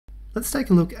Let's take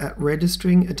a look at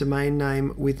registering a domain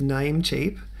name with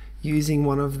NameCheap using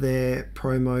one of their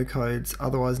promo codes,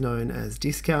 otherwise known as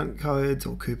discount codes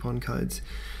or coupon codes.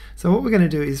 So what we're going to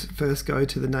do is first go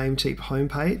to the NameCheap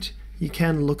homepage. You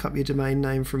can look up your domain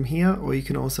name from here, or you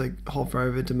can also hover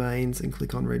over domains and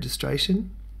click on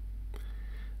registration.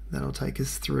 That'll take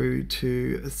us through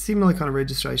to a similar kind of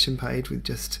registration page with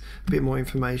just a bit more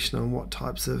information on what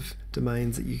types of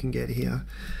domains that you can get here.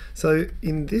 So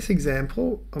in this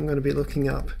example, I'm going to be looking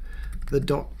up the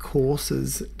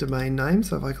 .courses domain name.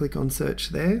 So if I click on search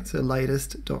there, so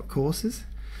latest .courses.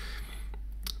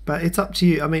 But it's up to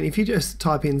you. I mean, if you just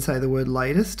type in, say, the word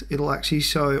latest, it'll actually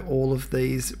show all of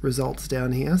these results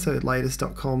down here. So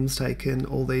latest.com's taken,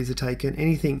 all these are taken.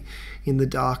 Anything in the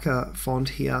darker font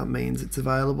here means it's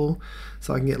available.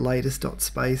 So I can get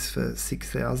latest.space for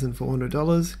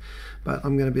 $6,400, but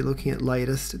I'm going to be looking at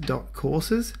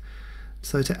latest.courses.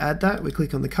 So to add that, we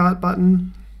click on the cart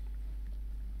button.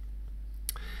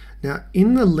 Now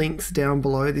in the links down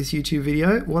below this YouTube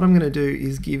video, what I'm going to do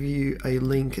is give you a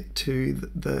link to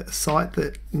the site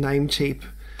that NameCheap,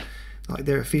 like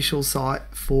their official site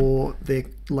for their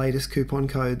latest coupon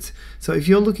codes. So if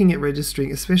you're looking at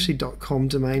registering, especially .com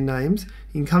domain names,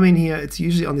 you can come in here. It's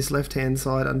usually on this left hand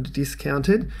side under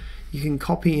discounted. You can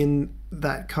copy in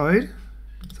that code.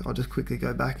 So I'll just quickly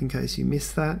go back in case you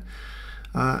missed that.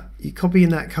 You copy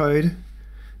in that code.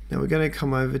 Now we're going to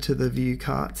come over to the view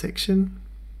cart section,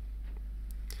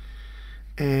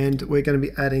 and we're going to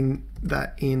be adding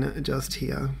that in just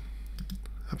here.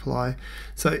 Apply.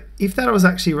 So if that was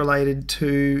actually related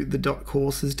to the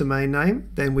 .courses domain name,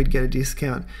 then we'd get a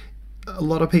discount. A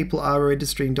lot of people are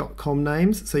registering .com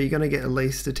names, so you're going to get at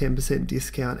least a 10%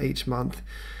 discount each month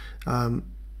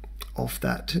off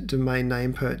that domain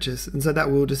name purchase, and so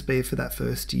that will just be for that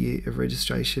first year of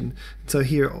registration. So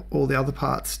here are all the other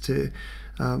parts to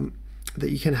that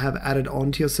you can have added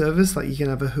on to your service. Like you can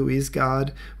have a who is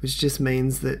guard, which just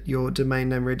means that your domain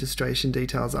name registration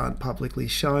details aren't publicly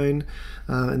shown,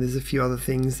 and there's a few other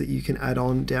things that you can add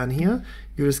on down here.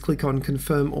 You'll just click on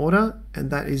confirm order,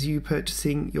 and that is you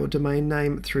purchasing your domain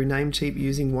name through NameCheap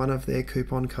using one of their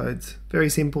coupon codes. Very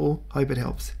simple. Hope it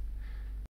helps.